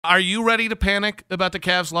Are you ready to panic about the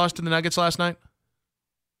Cavs loss to the Nuggets last night?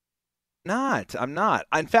 I'm not.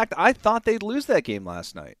 In fact, I thought they'd lose that game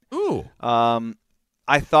last night. Ooh.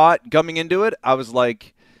 I thought coming into it, I was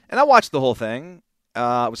like, and I watched the whole thing.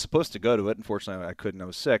 I was supposed to go to it. Unfortunately, I couldn't. I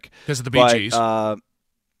was sick. Because of the Bee Gees.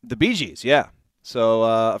 The Bee Gees, yeah. So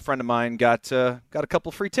a friend of mine got a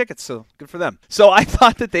couple free tickets, so good for them. So I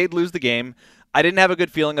thought that they'd lose the game. I didn't have a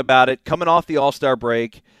good feeling about it. Coming off the All-Star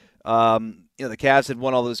break, the Cavs had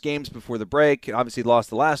won all those games before the break. Obviously lost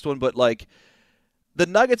the last one, but the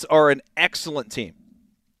Nuggets are an excellent team.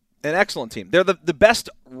 An excellent team. They're the best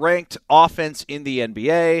ranked offense in the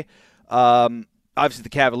NBA. Obviously, the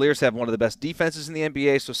Cavaliers have one of the best defenses in the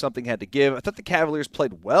NBA, so something had to give. I thought the Cavaliers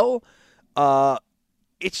played well.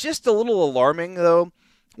 It's just a little alarming, though,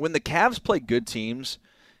 when the Cavs play good teams.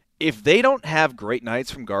 If they don't have great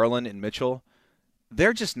nights from Garland and Mitchell,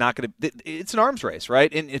 they're just not going to – it's an arms race,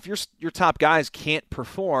 right? And if your top guys can't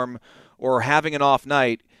perform or are having an off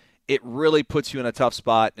night, it really puts you in a tough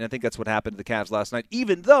spot, and I think that's what happened to the Cavs last night,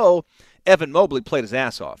 even though Evan Mobley played his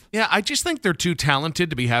ass off. Yeah, I just think they're too talented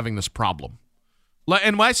to be having this problem.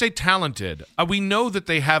 And when I say talented, we know that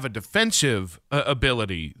they have a defensive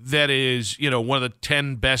ability that is, one of the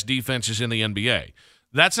 10 best defenses in the NBA.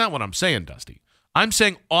 That's not what I'm saying, Dusty. I'm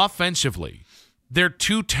saying offensively, they're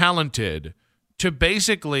too talented to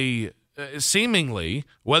basically, seemingly,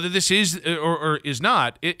 whether this is or is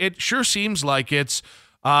not, it sure seems like it's,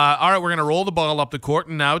 all right, we're going to roll the ball up the court,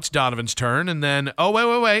 and now it's Donovan's turn, and then,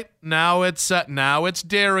 wait, now it's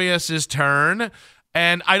Darius's turn.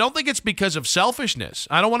 And I don't think it's because of selfishness.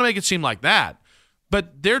 I don't want to make it seem like that.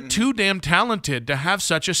 But they're too damn talented to have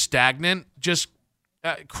such a stagnant, just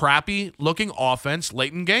crappy-looking offense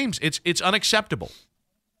late in games. It's unacceptable.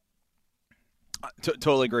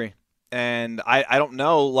 Totally agree. And I don't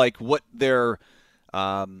know, what they're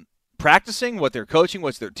practicing, what they're coaching,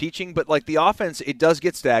 what they're teaching. But, the offense, it does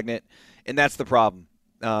get stagnant, and that's the problem.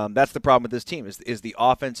 That's the problem with this team is the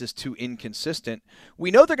offense is too inconsistent.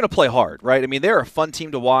 We know they're going to play hard, right? I mean, they're a fun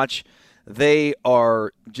team to watch. They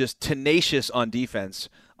are just tenacious on defense.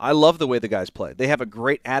 I love the way the guys play. They have a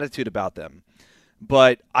great attitude about them.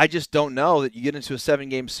 But I just don't know that you get into a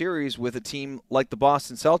 7-game series with a team like the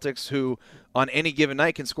Boston Celtics who on any given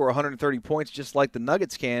night can score 130 points just like the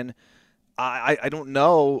Nuggets can. I don't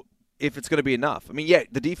know if it's going to be enough. I mean, yeah,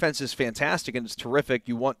 the defense is fantastic and it's terrific.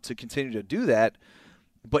 You want to continue to do that.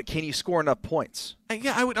 But can you score enough points?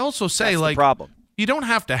 Yeah, I would also say, that's the problem. You don't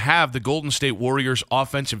have to have the Golden State Warriors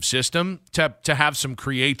offensive system to have some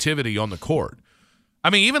creativity on the court.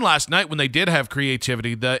 I mean, even last night when they did have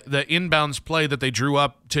creativity, the inbounds play that they drew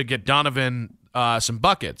up to get Donovan some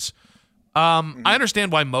buckets, I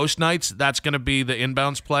understand why most nights that's going to be the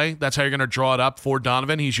inbounds play. That's how you're going to draw it up for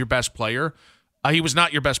Donovan. He's your best player. He was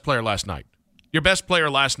not your best player last night. Your best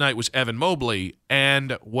player last night was Evan Mobley,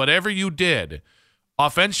 and whatever you did –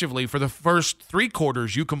 offensively, for the first 3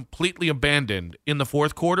 quarters, you completely abandoned in the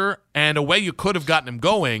fourth quarter, and a way you could have gotten him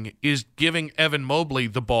going is giving Evan Mobley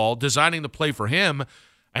the ball, designing the play for him, and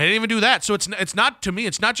I didn't even do that. So it's not, to me,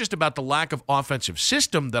 it's not just about the lack of offensive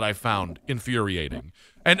system that I found infuriating,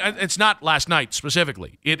 and it's not last night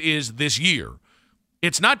specifically. It is this year.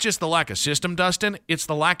 It's not just the lack of system, Dustin. It's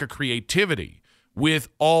the lack of creativity with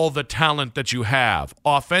all the talent that you have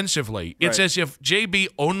offensively. It's as if JB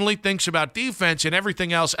only thinks about defense and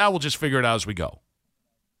everything else, we'll just figure it out as we go.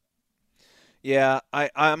 Yeah,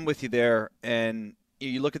 I'm with you there. And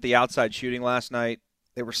you look at the outside shooting last night,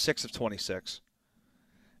 they were 6 of 26.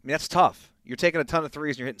 I mean, that's tough. You're taking a ton of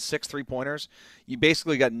threes and you're hitting 6 3-pointers. You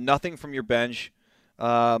basically got nothing from your bench.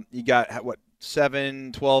 You got,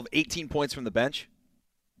 7, 12, 18 points from the bench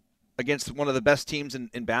against one of the best teams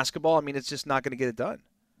in basketball. I mean, it's just not going to get it done.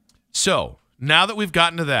 So, now that we've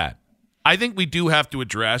gotten to that, I think we do have to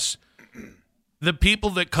address the people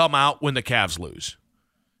that come out when the Cavs lose.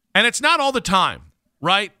 And it's not all the time,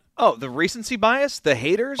 right? Oh, the recency bias? The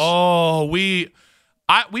haters? Oh, we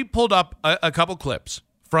pulled up a couple clips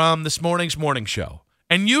from this morning's morning show.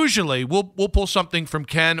 And usually we'll pull something from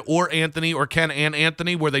Ken or Anthony or Ken and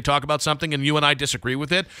Anthony where they talk about something and you and I disagree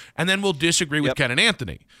with it, and then we'll disagree with Ken and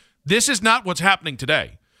Anthony. This is not what's happening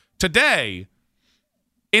today. Today,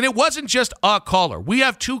 and it wasn't just a caller. We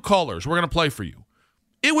have 2 callers we're going to play for you.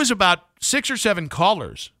 It was about 6 or 7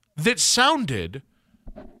 callers that sounded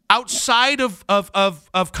outside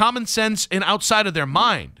of common sense and outside of their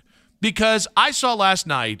mind. Because I saw last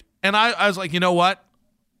night, and I was like, you know what?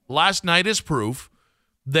 Last night is proof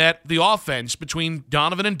that the offense between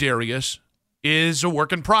Donovan and Darius is a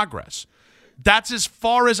work in progress. That's as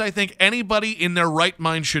far as I think anybody in their right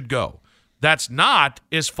mind should go. That's not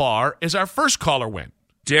as far as our first caller went.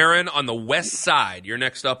 Darren on the west side. You're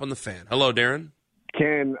next up on the Fan. Hello, Darren.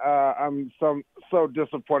 Ken, I'm so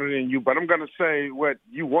disappointed in you, but I'm going to say what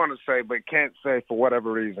you want to say, but can't say for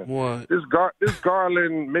whatever reason. What? This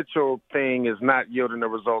Garland Mitchell thing is not yielding the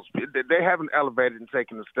results. They haven't elevated and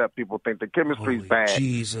taken the step people think. The chemistry's bad.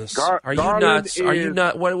 Jesus, are you Garland nuts? Are you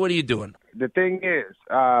not? What are you doing? The thing is,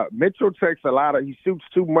 Mitchell takes he shoots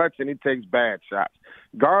too much and he takes bad shots.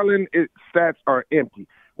 Garland, stats are empty.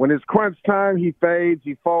 When it's crunch time, he fades,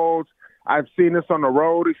 he folds. I've seen this on the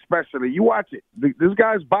road especially. You watch it. This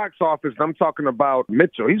guy's box office, I'm talking about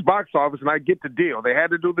Mitchell. He's box office, and I get the deal. They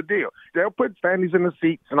had to do the deal. They'll put fannies in the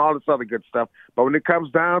seats and all this other good stuff. But when it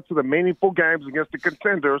comes down to the meaningful games against the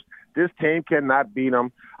contenders, this team cannot beat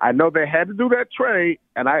them. I know they had to do that trade,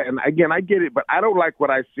 and again, I get it, but I don't like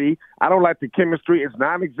what I see. I don't like the chemistry. It's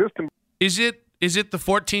non-existent. Is it the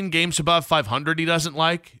 14 games above 500 he doesn't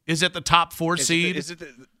like? Is it the top 4 seed?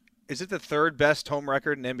 Is it the third best home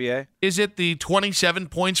record in NBA? Is it the 27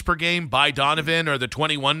 points per game by Donovan or the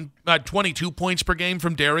 22 points per game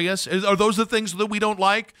from Darius? Are those the things that we don't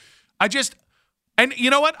like? And you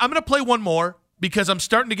know what? I'm going to play one more because I'm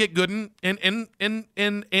starting to get good in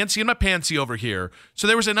antsy in my pantsy over here. So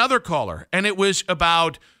there was another caller, and it was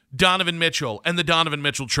about Donovan Mitchell and the Donovan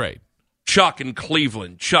Mitchell trade. Chuck in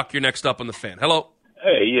Cleveland. Chuck, you're next up on the Fan. Hello.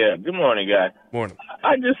 Hey, yeah. Good morning, guys. Morning.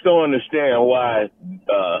 I just don't understand why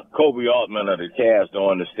Kobe Altman of the Cavs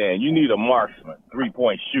don't understand. You need a marksman,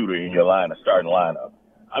 three-point shooter in your starting lineup.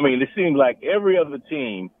 I mean, it seems like every other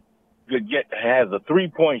team has a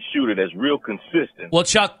three-point shooter that's real consistent. Well,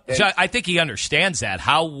 Chuck, I think he understands that.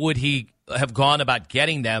 How would he have gone about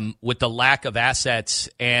getting them with the lack of assets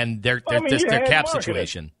and their cap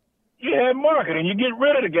situation? You had marketing. You get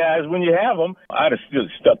rid of the guys when you have them. I'd have still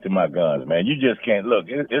stuck to my guns, man. You just can't. Look,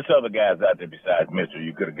 there's other guys out there besides Mitchell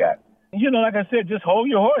you could have got. You know, like I said, just hold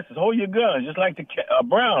your horses, hold your guns. Just like the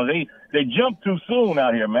Browns, they jump too soon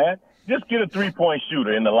out here, man. Just get a three-point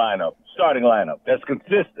shooter in the starting lineup. That's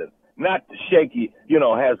consistent, not shaky,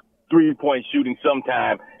 has three-point shooting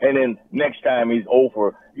sometime, and then next time he's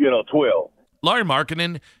over, 12. Lauri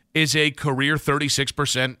Markkanen is a career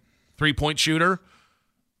 36% three-point shooter.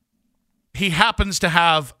 He happens to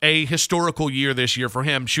have a historical year this year for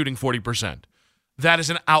him, shooting 40%. That is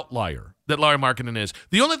an outlier that Lauri Markkanen is.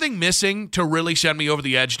 The only thing missing to really send me over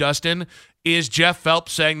the edge, Dustin, is Jeff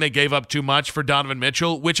Phelps saying they gave up too much for Donovan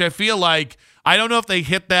Mitchell, which I feel like, I don't know if they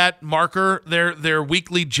hit that marker, their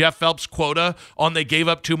weekly Jeff Phelps quota on they gave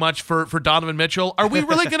up too much for Donovan Mitchell. Are we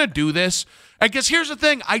really going to do this? I guess here's the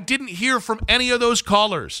thing. I didn't hear from any of those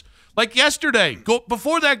callers. Like yesterday,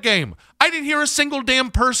 before that game, I didn't hear a single damn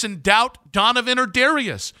person doubt Donovan or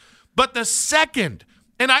Darius. But the second,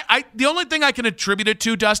 and the only thing I can attribute it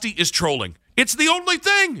to, Dusty, is trolling. It's the only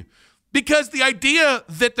thing. Because the idea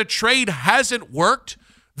that the trade hasn't worked,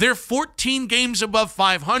 they're 14 games above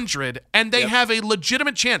 500, and they have a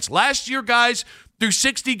legitimate chance. Last year, guys, through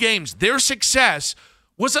 60 games, their success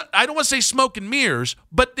was, I don't want to say smoke and mirrors,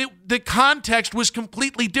 but the context was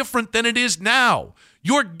completely different than it is now.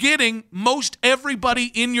 You're getting most everybody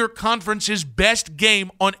in your conference's best game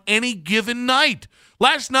on any given night.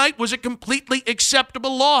 Last night was a completely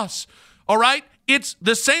acceptable loss, all right? It's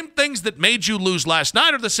the same things that made you lose last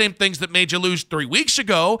night are the same things that made you lose 3 weeks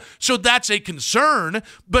ago, so that's a concern.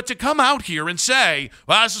 But to come out here and say,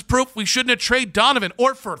 well, this is proof we shouldn't have traded Donovan,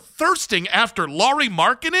 or for thirsting after Lauri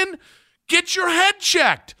Markkanen, get your head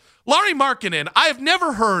checked. Lauri Markkanen, I have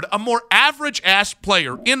never heard a more average-ass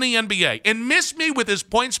player in the NBA, and miss me with his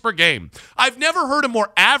points per game. I've never heard a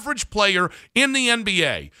more average player in the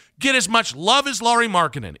NBA get as much love as Lauri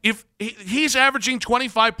Markkanen. If he's averaging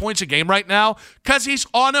 25 points a game right now because he's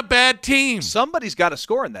on a bad team. Somebody's got to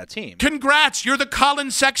score in that team. Congrats, you're the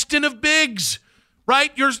Colin Sexton of bigs,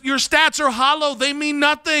 right? Your stats are hollow. They mean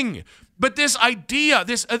nothing. But this idea,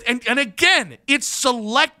 and again, it's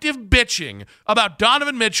selective bitching about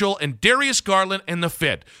Donovan Mitchell and Darius Garland and the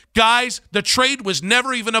fit. Guys, the trade was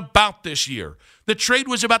never even about this year. The trade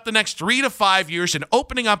was about the next 3 to 5 years and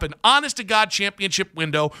opening up an honest-to-God championship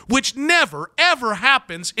window, which never, ever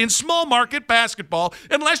happens in small-market basketball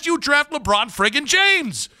unless you draft LeBron friggin'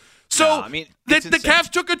 James. So the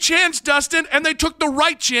Cavs took a chance, Dustin, and they took the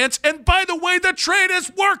right chance. And by the way, the trade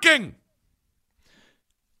is working.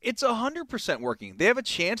 It's 100% working. They have a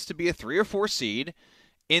chance to be a 3 or 4 seed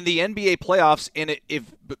in the NBA playoffs.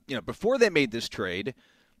 And before they made this trade,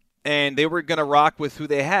 and they were going to rock with who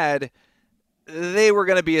they had, they were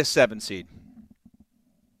going to be a 7 seed.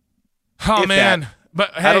 Oh, man.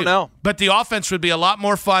 But hey, I don't know. But the offense would be a lot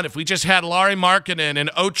more fun if we just had Lauri Markkanen and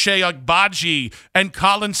Ochai Agbaji and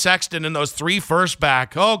Colin Sexton and those 3 first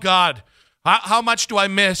back. Oh, God. How much do I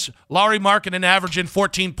miss Lauri Markkanen averaging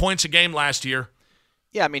 14 points a game last year?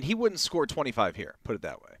 Yeah, I mean, he wouldn't score 25 here, put it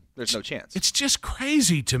that way. There's no chance. It's just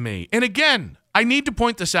crazy to me. And again, I need to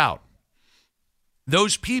point this out.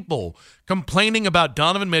 Those people complaining about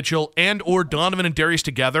Donovan Mitchell and or Donovan and Darius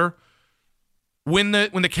together, when the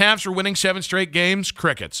Cavs are winning 7 straight games,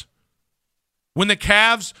 crickets. When the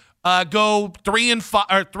Cavs go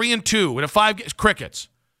 3-2 in a 5 games, crickets.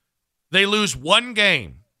 They lose 1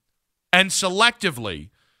 game, and selectively,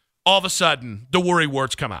 all of a sudden, the worry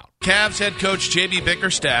words come out. Cavs head coach J.B.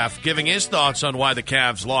 Bickerstaff giving his thoughts on why the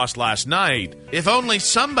Cavs lost last night. If only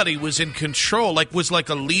somebody was in control, was like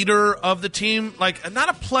a leader of the team, like not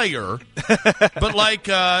a player, but like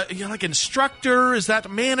instructor. Is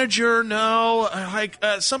that manager? No,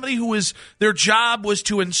 somebody who was their job was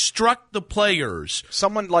to instruct the players.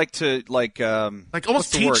 Someone to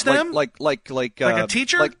almost teach them, like a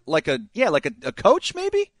teacher, like a coach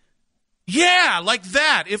maybe. Yeah, like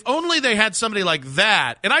that. If only they had somebody like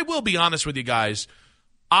that. And I will be honest with you guys,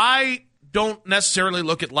 I don't necessarily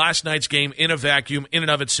look at last night's game in a vacuum in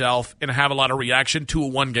and of itself and have a lot of reaction to a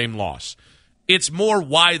 1-game loss. It's more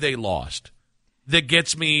why they lost that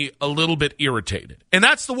gets me a little bit irritated. And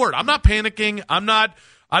that's the word. I'm not panicking. I'm not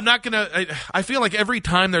going to – I feel like every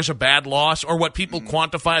time there's a bad loss or what people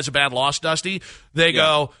quantify as a bad loss, Dusty, they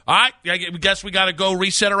go, all right, I guess we got to go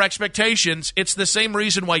reset our expectations. It's the same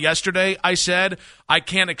reason why yesterday I said I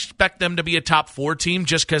can't expect them to be a top 4 team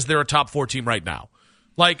just because they're a top 4 team right now.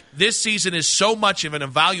 Like, this season is so much of an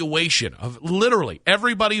evaluation of literally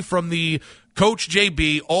everybody from the coach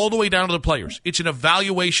JB all the way down to the players. It's an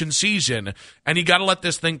evaluation season, and you got to let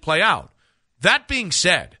this thing play out. That being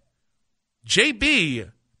said, JB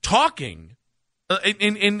 – talking,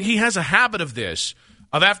 and he has a habit of this,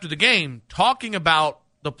 of after the game, talking about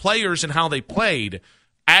the players and how they played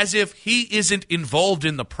as if he isn't involved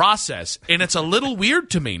in the process. And it's a little weird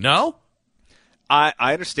to me, no? I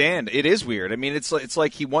understand. It is weird. I mean, it's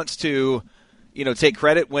like he wants to, take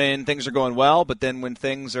credit when things are going well, but then when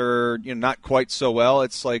things are, not quite so well,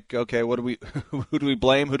 it's like, okay, who do we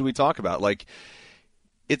blame? Who do we talk about? Like,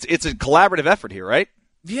 it's a collaborative effort here, right?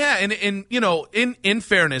 Yeah, and in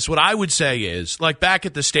fairness, what I would say is, like back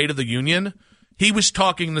at the State of the Union, he was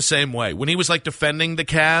talking the same way. When he was defending the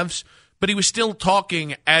Cavs, but he was still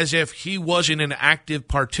talking as if he wasn't an active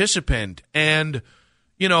participant. And,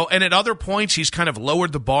 and at other points he's kind of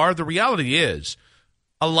lowered the bar. The reality is,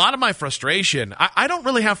 a lot of my frustration, I don't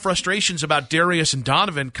really have frustrations about Darius and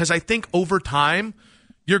Donovan because I think over time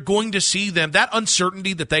you're going to see them, that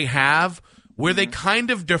uncertainty that they have, where they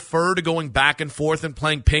kind of defer to going back and forth and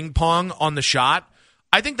playing ping pong on the shot.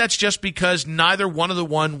 I think that's just because neither one of the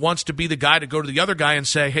one wants to be the guy to go to the other guy and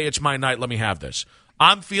say, hey, it's my night, let me have this.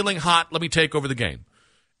 I'm feeling hot, let me take over the game.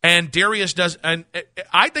 And Darius does, and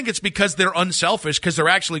I think it's because they're unselfish because they're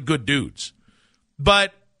actually good dudes.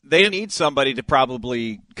 But they need somebody to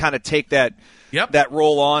probably kind of take that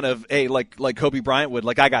role on of, hey, like Kobe Bryant would,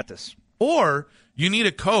 like, I got this. Or you need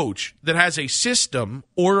a coach that has a system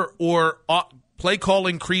or play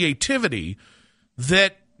calling creativity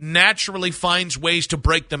that naturally finds ways to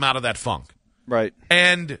break them out of that funk. Right.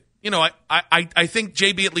 And, I think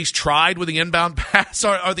JB at least tried with the inbound pass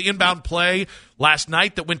or the inbound play last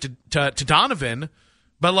night that went to Donovan.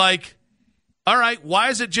 But, all right, why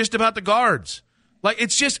is it just about the guards?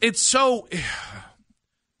 It's so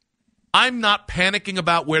 – I'm not panicking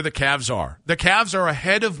about where the Cavs are. The Cavs are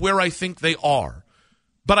ahead of where I think they are.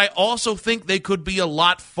 But I also think they could be a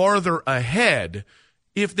lot farther ahead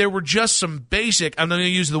if there were just some basic, I'm not going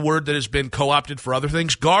to use the word that has been co-opted for other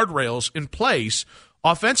things, guardrails in place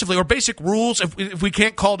offensively, or basic rules. If we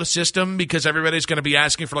can't call it a system because everybody's going to be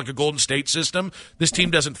asking for a Golden State system, this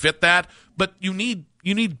team doesn't fit that. But you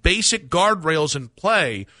need basic guardrails in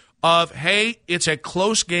play of, hey, it's a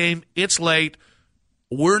close game, it's late,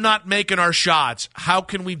 we're not making our shots. How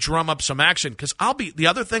can we drum up some action? Because the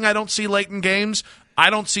other thing I don't see late in games, I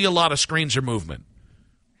don't see a lot of screens or movement.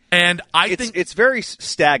 And I think it's very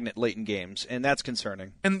stagnant late in games, and that's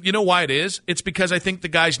concerning. And you know why it is? It's because I think the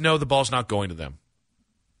guys know the ball's not going to them.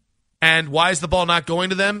 And why is the ball not going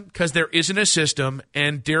to them? Because there isn't a system,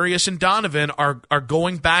 and Darius and Donovan are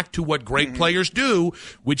going back to what great players do,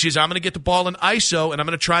 which is I'm going to get the ball in ISO, and I'm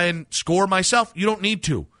going to try and score myself. You don't need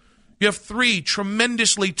to. You have 3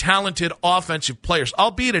 tremendously talented offensive players,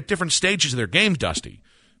 albeit at different stages of their games, Dusty.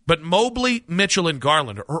 But Mobley, Mitchell, and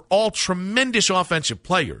Garland are all tremendous offensive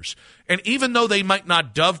players. And even though they might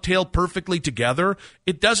not dovetail perfectly together,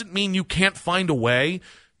 it doesn't mean you can't find a way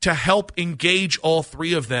to help engage all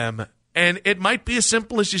 3 of them. And it might be as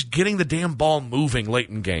simple as just getting the damn ball moving late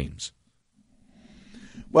in games.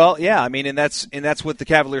 Well, yeah, I mean, and that's what the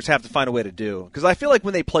Cavaliers have to find a way to do. Because I feel like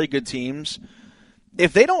when they play good teams,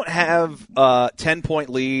 if they don't have a 10-point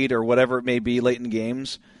lead or whatever it may be late in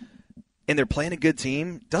games, and they're playing a good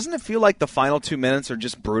team, doesn't it feel like the final 2 minutes are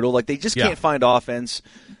just brutal? Like they just can't find offense.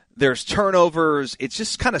 There's turnovers. It's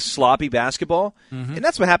just kind of sloppy basketball. Mm-hmm. And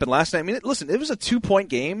that's what happened last night. I mean, listen, it was a 2-point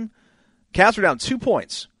game. Cavs were down 2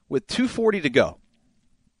 points with 2:40 to go.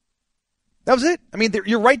 That was it. I mean,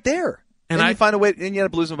 you're right there. And then you find a way, and you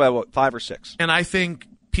end up losing by, 5 or 6. And I think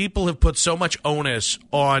people have put so much onus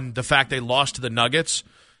on the fact they lost to the Nuggets.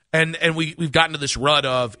 And we've gotten to this rut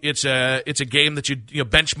of it's a game that you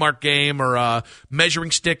benchmark game or a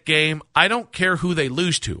measuring stick game. I don't care who they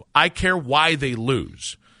lose to. I care why they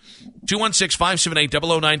lose.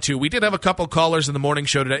 216-578-0092. We did have a couple callers in the morning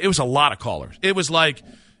show today. It was a lot of callers. It was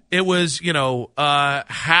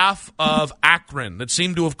half of Akron that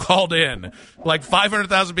seemed to have called in. Like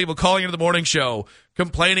 500,000 people calling into the morning show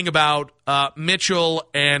complaining about Mitchell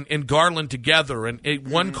and Garland together. And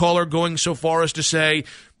one caller going so far as to say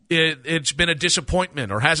it's been a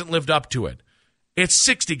disappointment or hasn't lived up to it. It's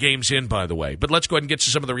 60 games in, by the way. But let's go ahead and get to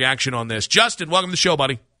some of the reaction on this. Justin, welcome to the show,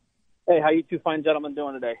 buddy. Hey, how you two fine gentlemen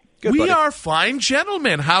doing today? Good, we buddy. are fine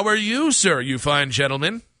gentlemen. How are you, sir, you fine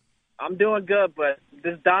gentlemen? I'm doing good, but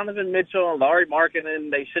this Donovan Mitchell and Lauri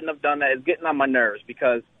Markkanen, they shouldn't have done that. It's getting on my nerves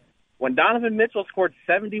because when Donovan Mitchell scored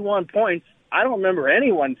 71 points, I don't remember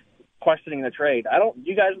anyone questioning the trade.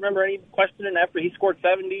 You guys remember any questioning after he scored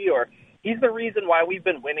 70? Or he's the reason why we've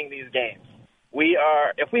been winning these games.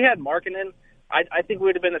 If we had Markkanen, I think we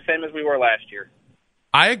would have been the same as we were last year.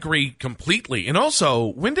 I agree completely. And also,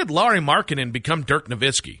 when did Lauri Markkanen become Dirk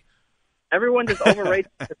Nowitzki? Everyone just overrates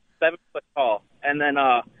him 7 foot tall. And then,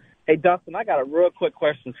 hey Dustin, I got a real quick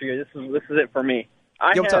question for you. This is it for me.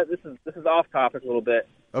 This is off topic a little bit.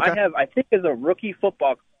 Okay. I think as a rookie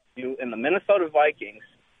football coach in the Minnesota Vikings.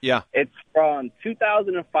 Yeah. It's from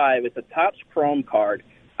 2005. It's a Topps Chrome card.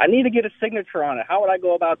 I need to get a signature on it. How would I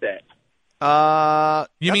go about that?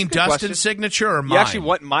 You mean Dustin's signature or mine? You actually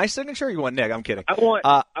want my signature or you want Nick? I'm kidding. I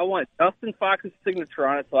want Dustin Fox's signature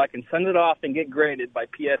on it so I can send it off and get graded by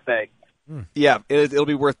PSA. Yeah, it'll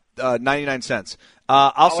be worth 99 cents.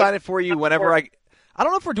 I'll sign it for you whenever I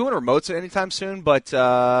don't know if we're doing remotes anytime soon, but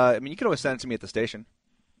I mean, you can always send it to me at the station.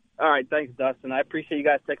 All right, thanks, Dustin. I appreciate you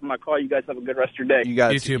guys taking my call. You guys have a good rest of your day.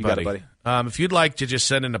 You too, buddy. If you'd like to just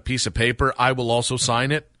send in a piece of paper, I will also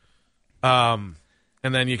sign it.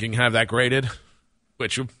 And then you can have that graded,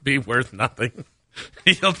 which will be worth nothing.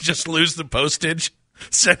 You'll just lose the postage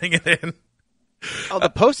sending it in. Oh, the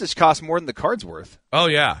postage costs more than the card's worth. Oh,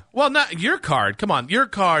 yeah. Well, not your card. Come on, your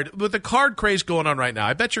card. With the card craze going on right now,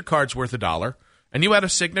 I bet your card's worth $1. And you had a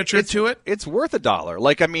signature to it? It's worth $1.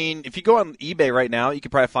 Like, I mean, if you go on eBay right now, you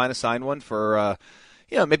could probably find a signed one for,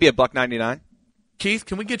 maybe $1.99. Keith,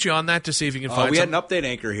 can we get you on that to see if you can find we had an update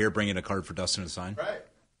anchor here bringing a card for Dustin to sign. Right.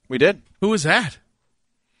 We did. Who was that?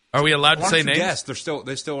 Are we allowed to say names? Yes,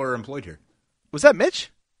 they still are employed here. Was that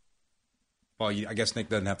Mitch? Well, I guess Nick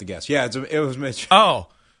doesn't have to guess. Yeah, it was Mitch. Oh, all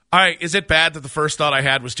right. Is it bad that the first thought I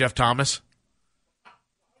had was Jeff Thomas?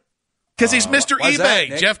 Because he's Mr. eBay,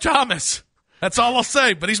 that, Jeff Thomas. That's all I'll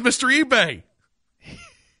say, but he's Mr. eBay.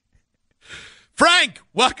 Frank,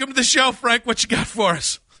 welcome to the show, Frank. What you got for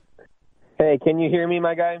us? Hey, can you hear me,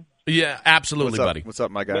 my guy? Yeah, absolutely, buddy. What's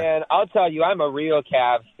up, my guy? Man, I'll tell you, I'm a real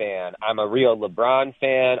Cavs fan. I'm a real LeBron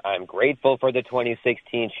fan. I'm grateful for the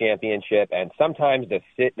 2016 championship, and sometimes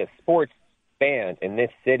the sports fans in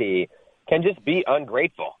this city can just be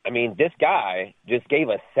ungrateful. I mean, this guy just gave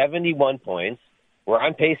us 71 points. We're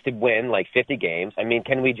on pace to win like 50 games. I mean,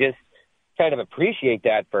 can we just kind of appreciate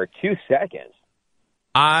that for 2 seconds?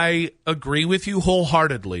 I agree with you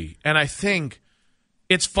wholeheartedly, and I think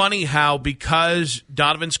it's funny how because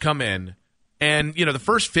Donovan's come in and, the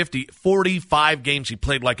first 45 games he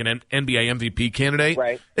played like an NBA MVP candidate,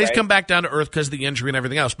 he's come back down to earth because of the injury and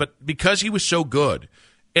everything else. But because he was so good,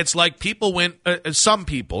 it's like people went some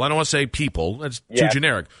people, I don't want to say people, that's too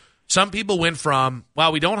generic. Some people went from,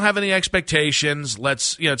 well, we don't have any expectations,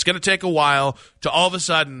 it's going to take a while, to all of a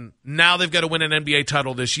sudden, now they've got to win an NBA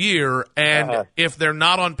title this year, and if they're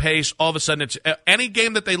not on pace, all of a sudden, it's any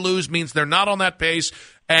game that they lose means they're not on that pace,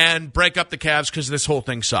 and break up the Cavs because this whole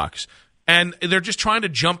thing sucks. And they're just trying to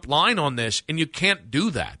jump line on this, and you can't do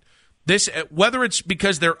that. This, whether it's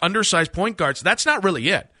because they're undersized point guards, that's not really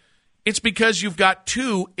it. It's because you've got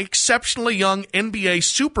two exceptionally young NBA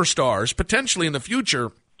superstars, potentially in the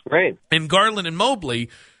future, right, in Garland and Mobley,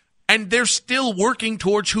 and they're still working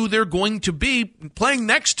towards who they're going to be playing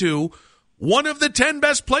next to one of the 10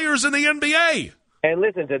 best players in the NBA. And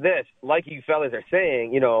listen to this, like you fellas are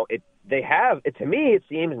saying, they have, to me, it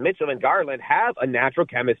seems Mitchell and Garland have a natural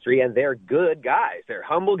chemistry, and they're good guys. They're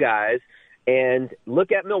humble guys. And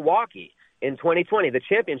look at Milwaukee in 2020, the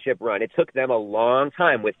championship run. It took them a long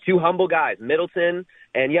time with two humble guys, Middleton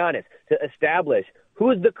and Giannis, to establish who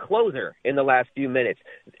is the closer in the last few minutes.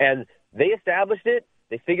 And they established it.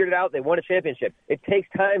 They figured it out. They won a championship. It takes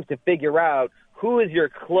time to figure out who is your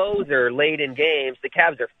closer late in games. The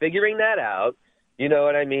Cavs are figuring that out. You know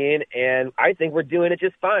what I mean? And I think we're doing it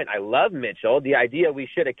just fine. I love Mitchell. The idea we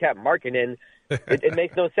should have kept Markkanen, it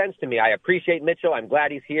makes no sense to me. I appreciate Mitchell. I'm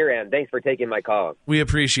glad he's here, and thanks for taking my call. We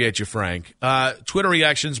appreciate you, Frank. Twitter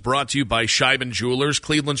reactions brought to you by Scheiben Jewelers,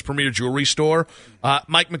 Cleveland's premier jewelry store.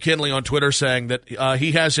 Mike McKinley on Twitter saying that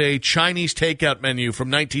he has a Chinese takeout menu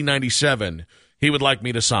from 1997 he would like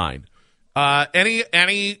me to sign.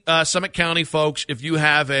 Any Summit County folks, if you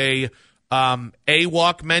have a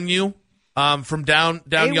walk menu from down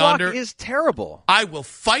yonder, is terrible. I will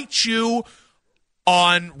fight you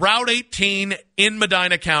on Route 18 in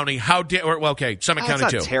Medina County. Summit County too.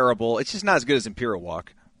 It's not terrible. It's just not as good as Imperial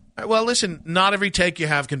Walk. Well, listen, not every take you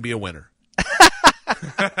have can be a winner.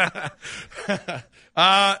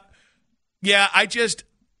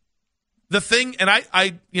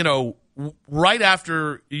 Right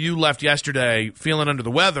after you left yesterday feeling under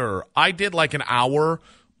the weather, I did like an hour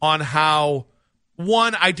on how,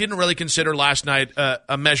 one, I didn't really consider last night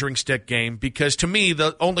a measuring stick game because to me,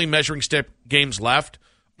 the only measuring stick games left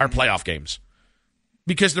are playoff games.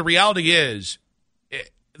 Because the reality is,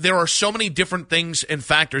 there are so many different things and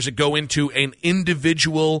factors that go into an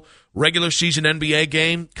individual regular season NBA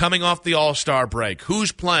game coming off the All-Star break.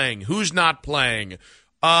 Who's playing? Who's not playing?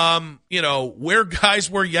 Where guys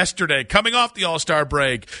were yesterday coming off the All-Star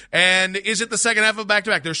break. And is it the second half of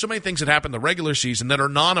back-to-back? There's so many things that happen in the regular season that are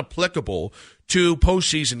non-applicable to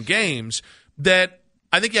postseason games that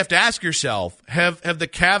I think you have to ask yourself, have the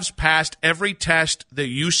Cavs passed every test that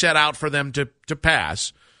you set out for them to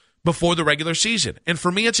pass before the regular season? And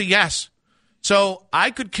for me, it's a yes. So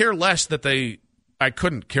I couldn't care less that they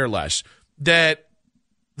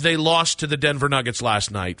lost to the Denver Nuggets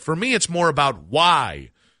last night. For me, it's more about why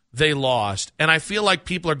they lost. And I feel like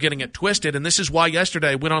people are getting it twisted. And this is why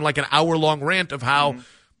yesterday I went on like an hour-long rant of how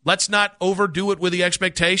let's not overdo it with the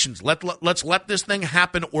expectations. Let's let this thing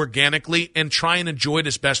happen organically and try and enjoy it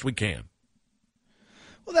as best we can.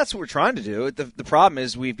 Well, that's what we're trying to do. The problem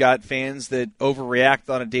is we've got fans that overreact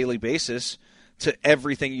on a daily basis to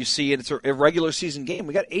everything you see. And it's a regular season game.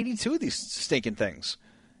 We got 82 of these stinking things.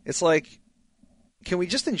 It's like, can we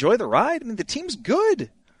just enjoy the ride? I mean, the team's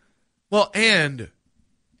good. Well, and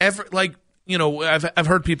I've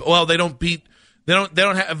heard people. Well, they don't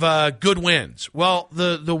have good wins. Well,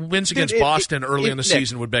 the wins against Boston early in the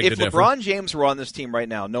season would beg to differ. If LeBron James were on this team right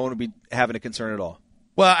now, no one would be having a concern at all.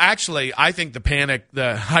 Well, actually, I think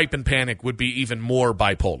the hype and panic would be even more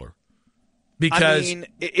bipolar. Because I mean,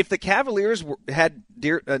 if the Cavaliers had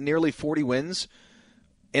nearly 40 wins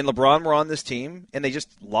and LeBron were on this team and they just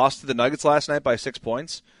lost to the Nuggets last night by 6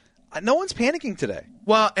 points, no one's panicking today.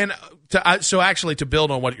 Well, and to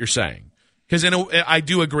build on what you're saying, because I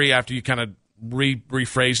do agree after you kind of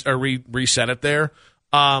rephrased or reset it there.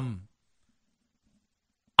 I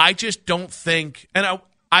just don't think, and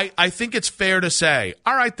I think it's fair to say,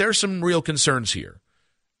 all right, there's some real concerns here.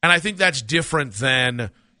 And I think that's different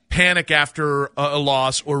than panic after a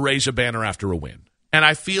loss or raise a banner after a win. And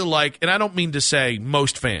I feel like, and I don't mean to say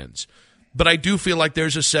most fans, but I do feel like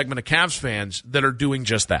there's a segment of Cavs fans that are doing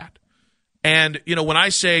just that. And, when I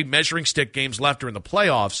say measuring stick games left are in the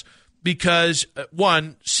playoffs, because,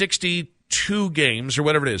 62 games or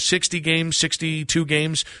whatever it is, 60 games, 62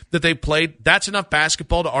 games that they played, that's enough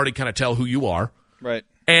basketball to already kind of tell who you are. Right.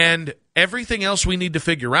 And everything else we need to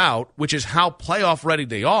figure out, which is how playoff ready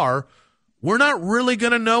they are, we're not really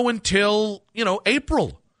going to know until,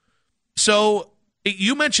 April. So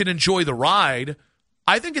you mentioned enjoy the ride.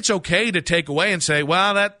 I think it's okay to take away and say,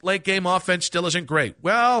 well, that late game offense still isn't great.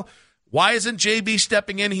 Well, why isn't JB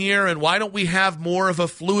stepping in here, and why don't we have more of a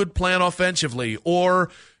fluid plan offensively? Or,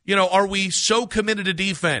 are we so committed to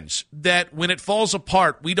defense that when it falls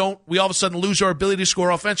apart, we all of a sudden lose our ability to score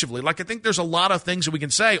offensively? Like, I think there's a lot of things that we can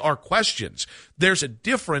say are questions. There's a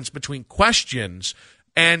difference between questions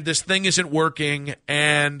and this thing isn't working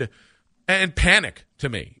and panic, to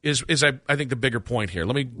me, is I think the bigger point here.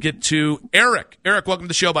 Let me get to Eric. Eric, welcome to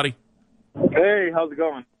the show, buddy. Hey, how's it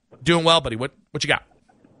going? Doing well, buddy. What you got?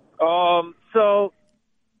 So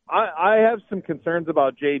I have some concerns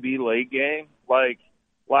about JB late game. Like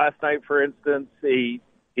last night, for instance, he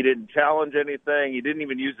didn't challenge anything. He didn't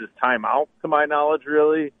even use his timeout, to my knowledge,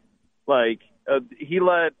 really. Like he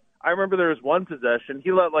let I remember there was one possession.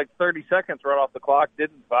 He let like 30 seconds run off the clock,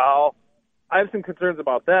 didn't foul. I have some concerns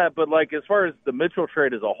about that, but like as far as the Mitchell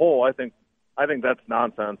trade as a whole, I think that's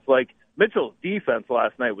nonsense. Like Mitchell's defense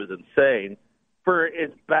last night was insane. For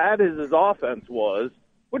as bad as his offense was,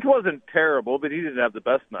 which wasn't terrible, but he didn't have the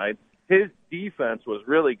best night, his defense was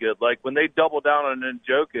really good. Like when they doubled down on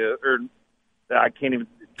Njoku, or I can't even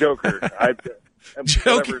Joker,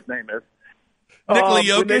 whatever his name is. Nikola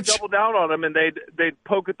Jokic. When they double down on him and they'd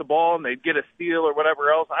poke at the ball and they'd get a steal or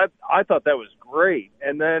whatever else, I thought that was great.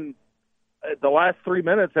 And then the last 3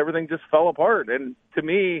 minutes, everything just fell apart. And to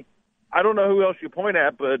me, I don't know who else you point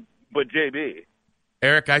at, but JB.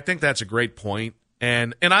 Eric, I think that's a great point.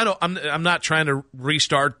 And I'm not trying to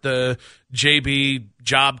restart the JB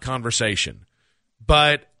job conversation,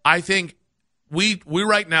 but I think we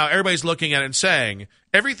right now everybody's looking at it and saying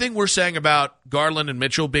everything we're saying about Garland and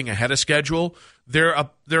Mitchell being ahead of schedule, they're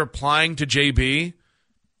applying to JB.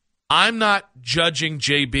 I'm not judging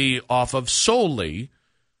JB off of solely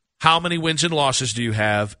how many wins and losses do you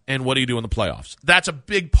have and what do you do in the playoffs. That's a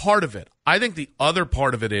big part of it. I think the other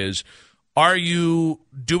part of it is, are you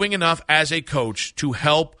doing enough as a coach to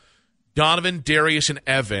help Donovan, Darius, and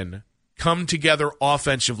Evan come together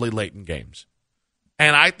offensively late in games?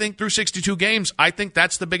 And I think through 62 games, I think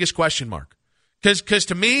that's the biggest question mark. Because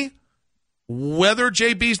to me, whether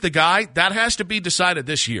JB's the guy, that has to be decided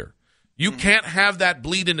this year. You can't have that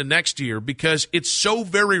bleed into next year because it's so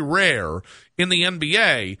very rare in the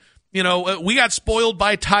NBA. You know, we got spoiled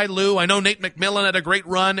by Ty Lue. I know Nate McMillan had a great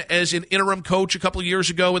run as an interim coach a couple of years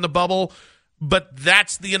ago in the bubble, but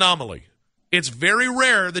that's the anomaly. It's very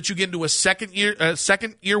rare that you get into a second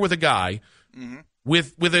year with a guy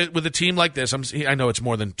with a team like this. I know it's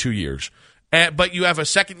more than 2 years, but you have a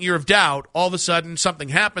second year of doubt. All of a sudden, something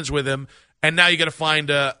happens with him, and now you got to find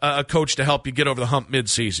a coach to help you get over the hump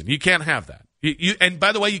midseason. You can't have that. And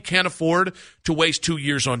by the way, you can't afford to waste 2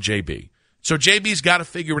 years on JB. So JB's got to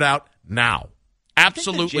figure it out now.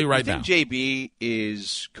 Absolutely right now. You think JB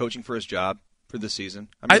is coaching for his job for this season?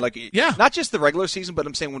 I mean, not just the regular season, but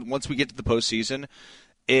I'm saying once we get to the postseason,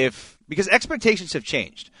 because expectations have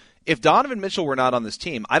changed. If Donovan Mitchell were not on this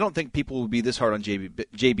team, I don't think people would be this hard on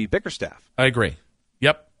JB Bickerstaff. I agree.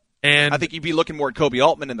 Yep. And I think you'd be looking more at Kobe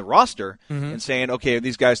Altman in the roster and saying, okay, are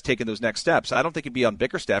these guys taking those next steps? I don't think it'd be on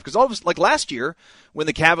Bickerstaff because like last year when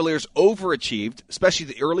the Cavaliers overachieved, especially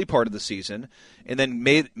the early part of the season, and then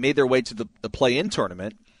made their way to the play-in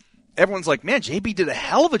tournament, everyone's like, man, JB did a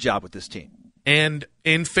hell of a job with this team. And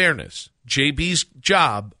in fairness, JB's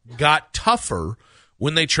job got tougher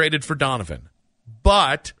when they traded for Donovan.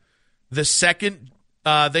 But the second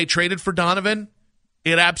they traded for Donovan,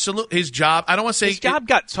 his job, I don't want to say his job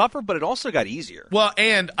got tougher, but it also got easier. Well,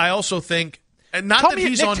 and I also think, tell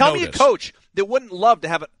he's Nick, on tell notice. me a coach that wouldn't love to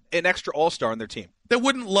have an extra all-star on their team. That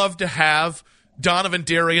wouldn't love to have Donovan,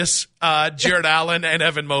 Darius, Jared Allen, and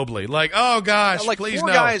Evan Mobley. Like, oh gosh, like please four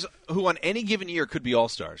no. guys who on any given year could be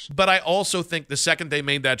all-stars. But I also think the second they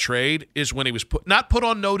made that trade is when he was not put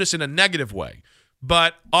on notice in a negative way,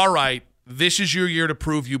 but all right, this is your year to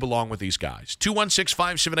prove you belong with these guys.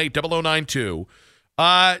 216-578-0092.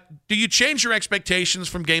 Do you change your expectations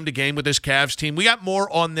from game to game with this Cavs team? We got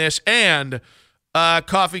more on this and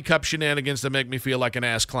coffee cup shenanigans that make me feel like an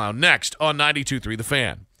ass clown. Next on 92.3 The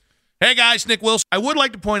Fan. Hey, guys, Nick Wilson. I would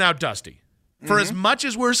like to point out, Dusty, for as much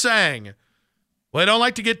as we're saying, well, I don't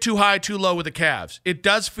like to get too high, too low with the Cavs, it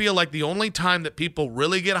does feel like the only time that people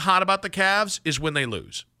really get hot about the Cavs is when they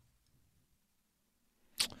lose.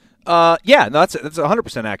 That's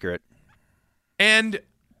 100% accurate. And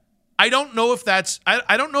I don't know if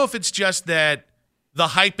I don't know if it's just that the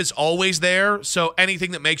hype is always there, so anything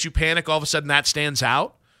that makes you panic, all of a sudden that stands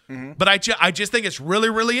out. But I just think it's really,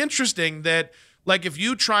 really interesting that, like, if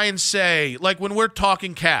you try and say, like, when we're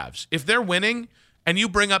talking Cavs, if they're winning and you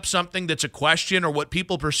bring up something that's a question or what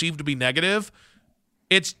people perceive to be negative,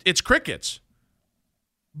 it's crickets.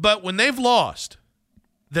 But when they've lost,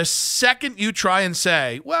 the second you try and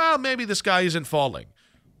say, well, maybe this guy isn't falling,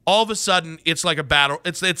 all of a sudden it's like a battle.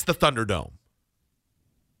 It's the Thunderdome.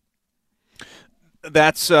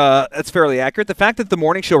 That's fairly accurate. The fact that the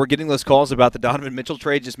morning show we're getting those calls about the Donovan Mitchell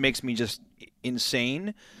trade just makes me just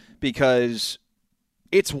insane because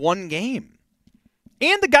it's one game.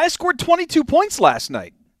 And the guy scored 22 points last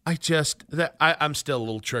night. I'm still a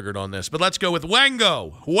little triggered on this, but let's go with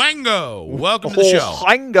Wango. Wango, welcome to the show.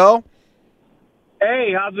 Wango.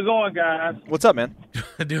 Hey, how's it going, guys? What's up, man?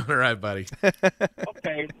 Doing all right, buddy.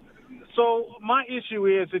 Okay. So So my issue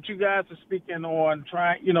is that you guys are speaking on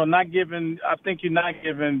not giving. I think you're not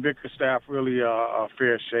giving Bickerstaff really a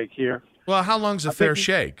fair shake here. Well, how long's a fair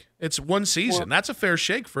shake? It's one season. That's a fair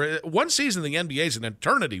shake for one season. The NBA is an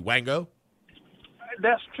eternity, Wango.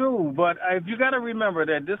 That's true, but you got to remember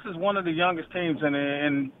that this is one of the youngest teams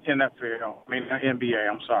in NFL. I mean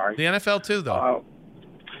NBA. I'm sorry. The NFL too, though.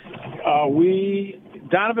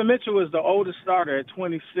 Donovan Mitchell is the oldest starter at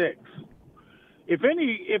 26. If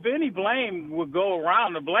any blame would go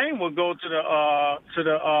around, the blame would go to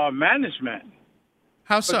the management.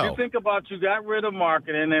 How so? But you think about, you got rid of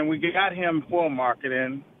marketing and we got him for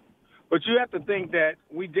marketing, but you have to think that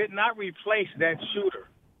we did not replace that shooter.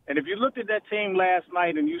 And if you looked at that team last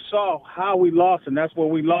night and you saw how we lost, and that's where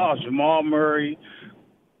we lost, Jamal Murray,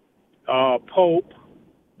 Pope,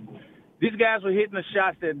 these guys were hitting the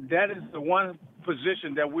shots that is the one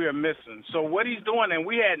position that we are missing. So what he's doing, and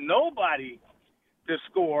we had nobody to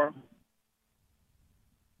score.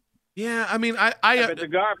 Yeah, I mean, I at the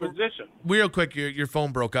guard position. Real quick, your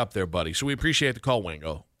phone broke up there, buddy. So we appreciate the call,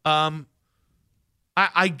 Wango. I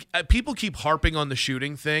people keep harping on the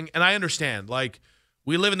shooting thing, and I understand. Like,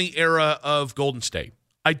 we live in the era of Golden State.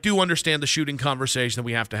 I do understand the shooting conversation that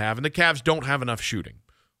we have to have, and the Cavs don't have enough shooting.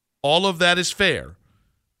 All of that is fair,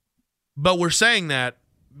 but we're saying that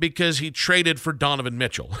because he traded for Donovan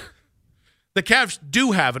Mitchell. The Cavs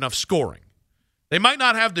do have enough scoring. They might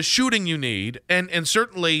not have the shooting you need, and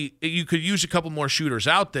certainly you could use a couple more shooters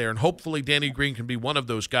out there, and hopefully Danny Green can be one of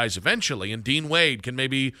those guys eventually, and Dean Wade can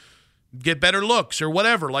maybe get better looks or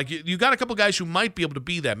whatever. Like, you got a couple guys who might be able to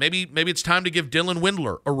be that. Maybe it's time to give Dylan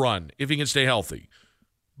Windler a run if he can stay healthy.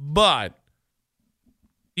 But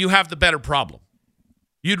you have the better problem.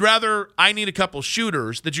 I need a couple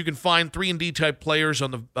shooters that you can find 3-and-D type players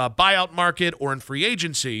on the buyout market or in free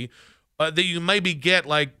agency that you maybe get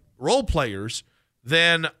like role players.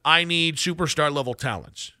 Then I need superstar level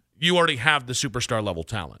talents. You already have the superstar level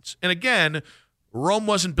talents. And again, Rome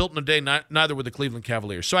wasn't built in a day, neither were the Cleveland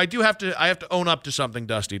Cavaliers. So I have to own up to something,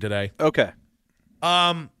 Dusty, today. Okay.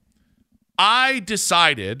 I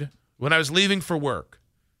decided when I was leaving for work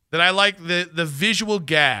that I like the visual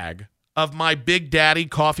gag of my Big Daddy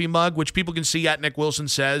coffee mug, which people can see at Nick Wilson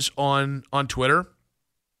Says on Twitter,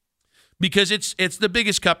 because it's the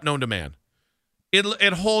biggest cup known to man.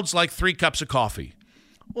 It holds like 3 cups of coffee.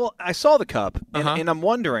 Well, I saw the cup, and I'm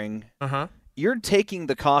wondering, you're taking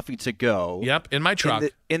the coffee to go. Yep, in my truck.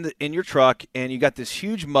 In your truck, and you got this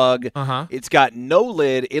huge mug. It's got no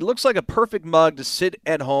lid. It looks like a perfect mug to sit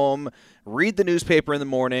at home, read the newspaper in the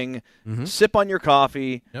morning, sip on your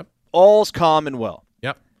coffee. Yep. All's calm and well.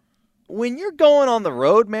 Yep. When you're going on the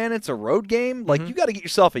road, man, it's a road game. Like, you got to get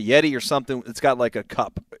yourself a Yeti or something that's got like a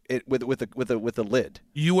cup with a lid.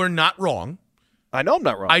 You are not wrong. I know I'm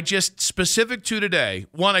not wrong. I just, specific to today,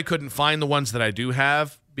 one, I couldn't find the ones that I do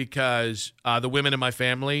have because the women in my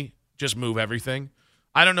family just move everything.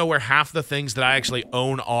 I don't know where half the things that I actually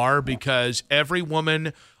own are because every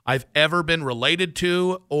woman I've ever been related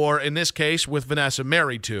to, or in this case with Vanessa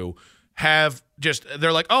married to,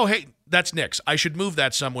 they're like, oh, hey, that's Nick's. I should move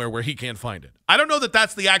that somewhere where he can't find it. I don't know that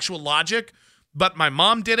that's the actual logic, but my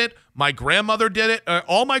mom did it. My grandmother did it.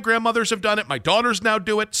 All my grandmothers have done it. My daughters now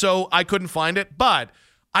do it, so I couldn't find it. But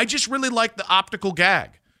I just really like the optical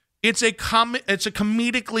gag. It's a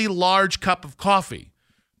comedically large cup of coffee.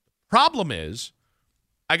 Problem is,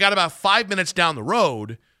 I got about 5 minutes down the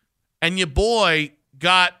road, and your boy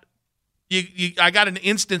I got an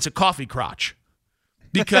instance of coffee crotch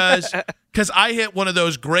because I hit one of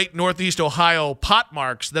those great Northeast Ohio pot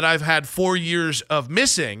marks that I've had 4 years of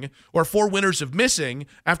missing, or 4 winters of missing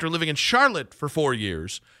after living in Charlotte for 4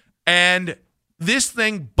 years. And this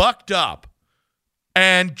thing bucked up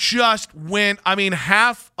and just went,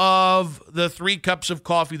 half of the 3 cups of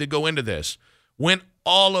coffee that go into this went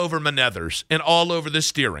all over my nethers and all over the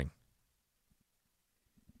steering.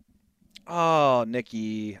 Oh,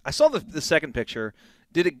 Nikki. I saw the second picture.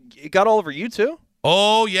 It got all over you too?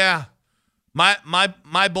 Oh, yeah.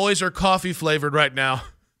 My boys are coffee flavored right now.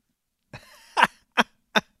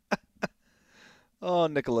 Oh,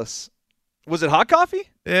 Nicholas. Was it hot coffee?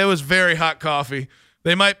 It was very hot coffee.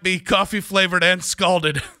 They might be coffee flavored and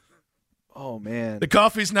scalded. Oh, man. The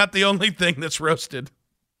coffee's not the only thing that's roasted.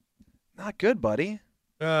 Not good, buddy.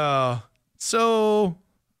 So,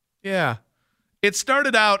 yeah. It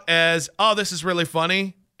started out as, oh, this is really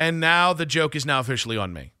funny, and now the joke is now officially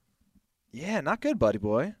on me. Yeah, not good, buddy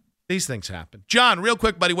boy. These things happen. John, real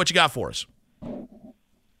quick, buddy, what you got for us?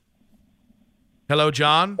 Hello,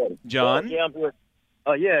 John? John? Yeah, I'm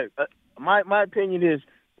here. My opinion is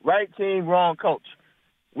right team, wrong coach.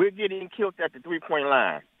 We're getting killed at the 3-point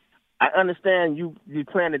line. I understand you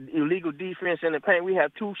playing the illegal defense in the paint. We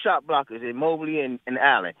have 2 shot blockers in Mobley and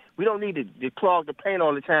Allen. We don't need to clog the paint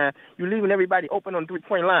all the time. You're leaving everybody open on the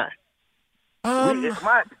 3-point line.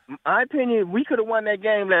 My opinion, we could have won that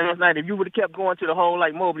game last night if you would have kept going to the hole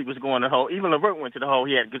like Mobley was going to the hole. Even LeVert went to the hole.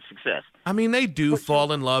 He had good success. I mean, they do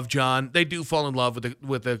fall in love, John. They do fall in love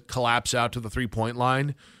with the collapse out to the 3-point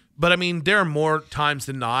line. But, I mean, there are more times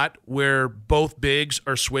than not where both bigs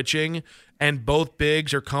are switching and both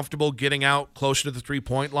bigs are comfortable getting out closer to the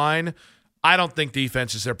 3-point line. I don't think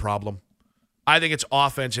defense is their problem. I think it's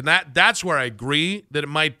offense. And that's where I agree that it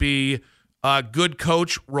might be good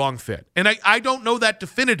coach, wrong fit. And I don't know that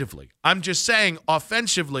definitively. I'm just saying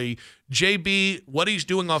offensively, JB, what he's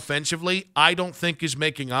doing offensively, I don't think is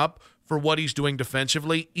making up for what he's doing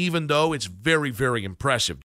defensively, even though it's very, very impressive.